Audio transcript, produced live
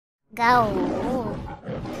Go.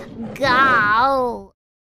 Go.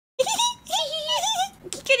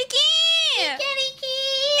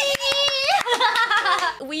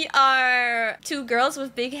 We are two girls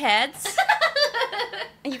with big heads.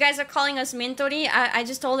 You guys are calling us Mintori. I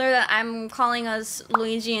just told her that I'm calling us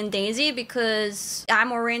Luigi and Daisy because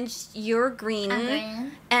I'm orange, you're green. I'm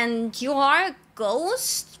green. And you are a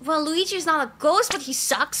ghost? Well, Luigi's not a ghost, but he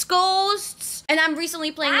sucks ghosts. And I'm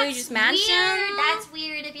recently playing Luigi's Mansion. Weird. That's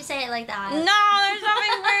weird if you say it like that. No, there's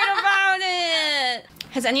nothing weird about it.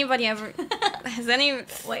 Has anybody ever...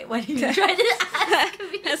 Wait, what are you trying to ask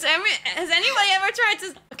me? Has anybody ever tried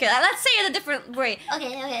to... Okay, let's say it a different way.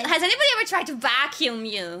 Okay. Has anybody ever tried to vacuum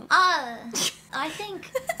you? I think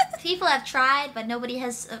people have tried, but nobody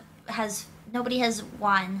has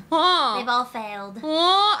won. Oh. They've all failed.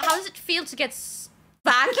 Oh, how does it feel to get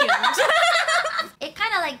vacuumed? It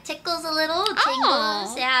kind of like tickles a little,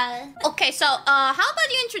 tingles, yeah. Okay, so how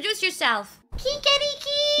about you introduce yourself?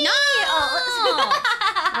 Kikeriki! No!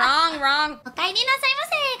 Wrong. お帰りなさいま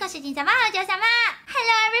せ、ご主人様、お嬢様。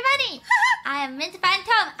Hello, everybody. I am Mint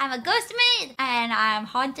Fantôme. I'm a ghost maid, and I'm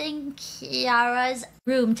haunting Kiara's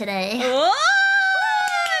room today. Oh,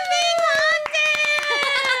 being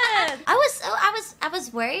haunted! I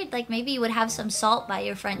was worried, like maybe you would have some salt by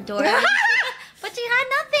your front door. But you had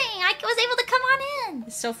nothing. I was able to come on in.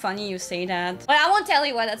 It's so funny you say that. Well, I won't tell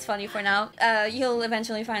you why that's funny for now. You'll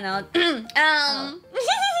eventually find out.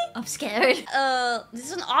 I'm scared. This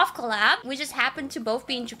is an off collab. We just happen to both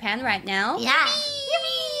be in Japan right now. Yeah.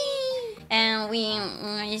 Yippee! And we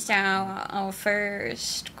it's our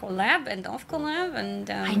first collab and off collab and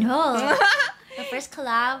I know. The first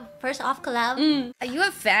off collab. Are you a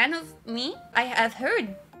fan of me? I have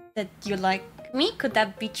heard that you like me. Could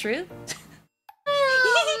that be true?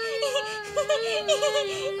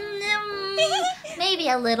 Maybe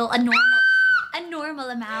a little, a normal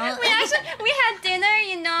amount. We had dinner,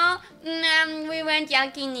 you know. We went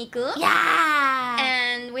yakiniku. Yeah.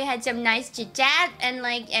 And we had some nice chit chat. And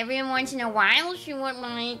like every once in a while, she would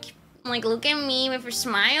like look at me with her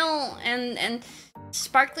smile and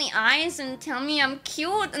sparkly eyes and tell me I'm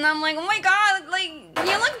cute. And I'm like, oh my god, like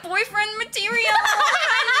you're like boyfriend material.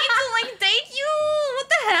 I need to like date you. What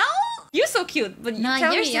the hell? You're so cute, but you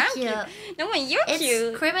tell me I'm cute. No, but you're cute.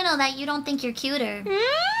 It's criminal that you don't think you're cuter.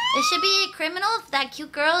 It should be criminal if that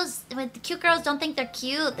cute girls don't think they're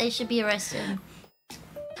cute. They should be arrested.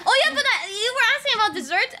 Oh yeah, but you were asking about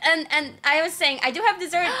dessert, and I was saying I do have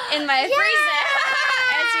dessert in my freezer,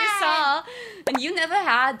 as you saw. And you never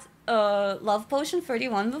had Love Potion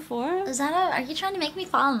 31 before? Is that are you trying to make me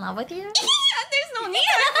fall in love with you? Yeah, there's no need,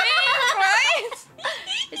 I think, right?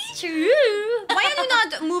 It's true. Why are you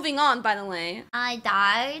not moving on, by the way? I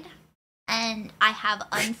died, and I have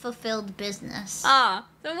unfulfilled business. Ah,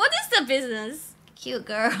 so what is the business? Cute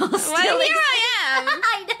girls. Well, here I am.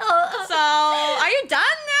 I know. So, are you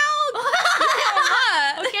done now?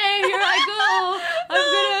 What? Okay, here I go. I'm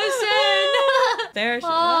gonna ascend. There she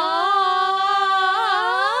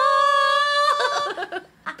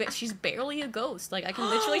But she's barely a ghost. Like, I can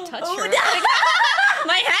literally touch her. Like,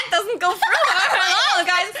 my hand doesn't go through her at all,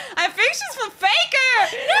 guys. I think she's a faker.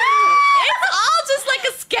 No! It's all just like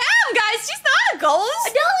a scam, guys. She's not a ghost.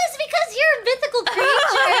 No, it's because you're a mythical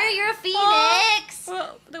creature. You're a phoenix.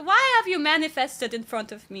 Well, why have you manifested in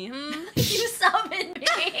front of me? You summoned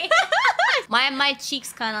me. My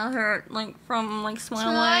cheeks kind of hurt, like from like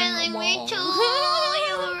smiling. Me too.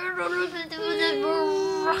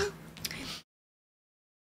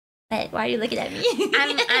 Wait, why are you looking at me?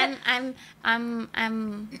 I'm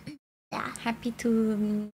yeah, happy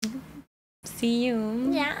to see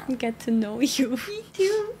you. Yeah. Get to know you. Me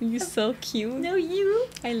too. You're so cute. Know you.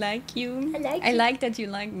 I like you. I like you. that you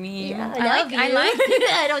like me. Yeah, I love you. I like you.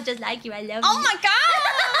 I don't just like you, I love you. Oh my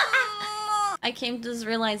god! I came to this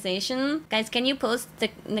realization. Guys, can you post the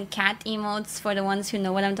cat emotes for the ones who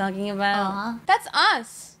know what I'm talking about? That's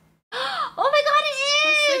us. Oh my god, it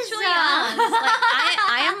is! That's literally us. Like,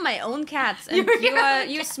 I am my own cat. And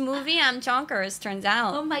you're Smoothie, I'm Chonkers, turns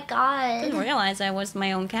out. Oh my I god. didn't realize I was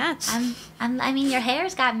my own cat. I mean, your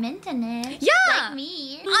hair's got mint in it. Yeah! Like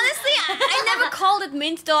me. Honestly, I never called it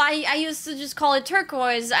mint though. I used to just call it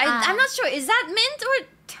turquoise. I'm not sure. Is that mint or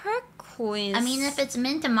turquoise? I mean, if it's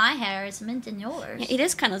mint in my hair, it's mint in yours. Yeah, it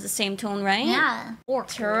is kind of the same tone, right? Yeah. Or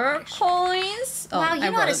turquoise. Wow, you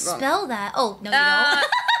know how to spell that. Oh, no, you don't.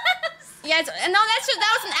 Yeah, that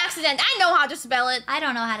was an accident. I know how to spell it. I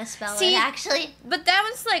don't know how to spell it, actually. But that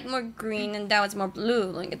was like more green and that was more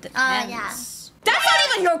blue. Like it depends. Yeah. That's not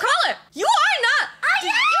even your color. You are not.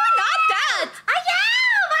 You're not that. I am.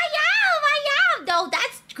 No,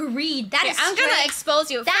 that's green. That is I'm gonna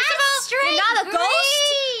expose you. That's First of all, you're not a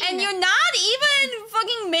ghost, and you're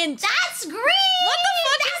mint. That's green. What the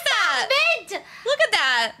fuck is that? Mint. Look at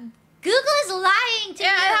that. Google is lying to Yeah,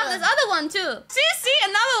 you. I have this other one too. See,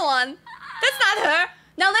 another one. That's not her.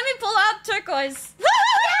 Now let me pull out turquoise.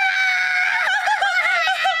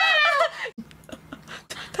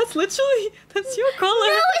 That's your color.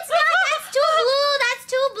 No, it's not. That's too blue. That's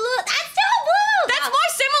too blue. That's too blue. That's No.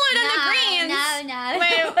 more similar than the No, greens. No.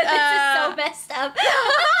 Wait, This is so messed up.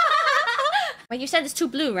 Wait, you said it's too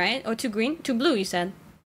blue, right? Or too green? Too blue, you said.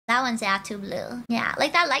 That one's too blue. Yeah,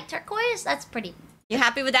 like that light turquoise. That's pretty. You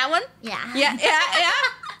happy with that one? Yeah. Yeah.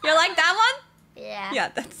 You like that one? Yeah. Yeah,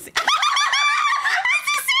 that's...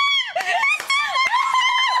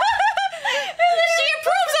 She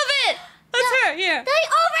approves of it! That's her, here. They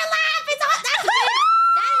overlap. It's all. That's mint.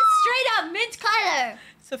 That is straight up mint color.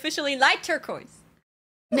 It's officially light turquoise.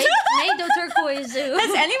 Made the turquoise.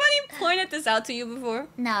 Has anybody pointed this out to you before?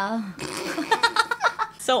 No.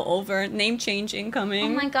 So over. Name change Oh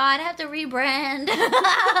incoming. my god, I have to rebrand.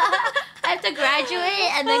 I have to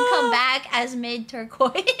graduate and then come back as mid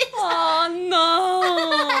turquoise. Oh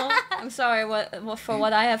no! I'm sorry for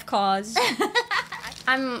what I have caused.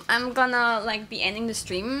 I'm gonna like be ending the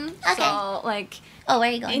stream. Okay. So like Oh, where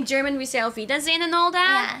are you going? in German we say Auf Wiedersehen and all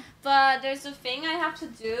that. Yeah. But there's a thing I have to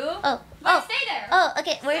do. Oh, Stay there. Oh,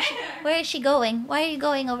 okay. Where is she going? Why are you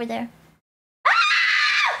going over there?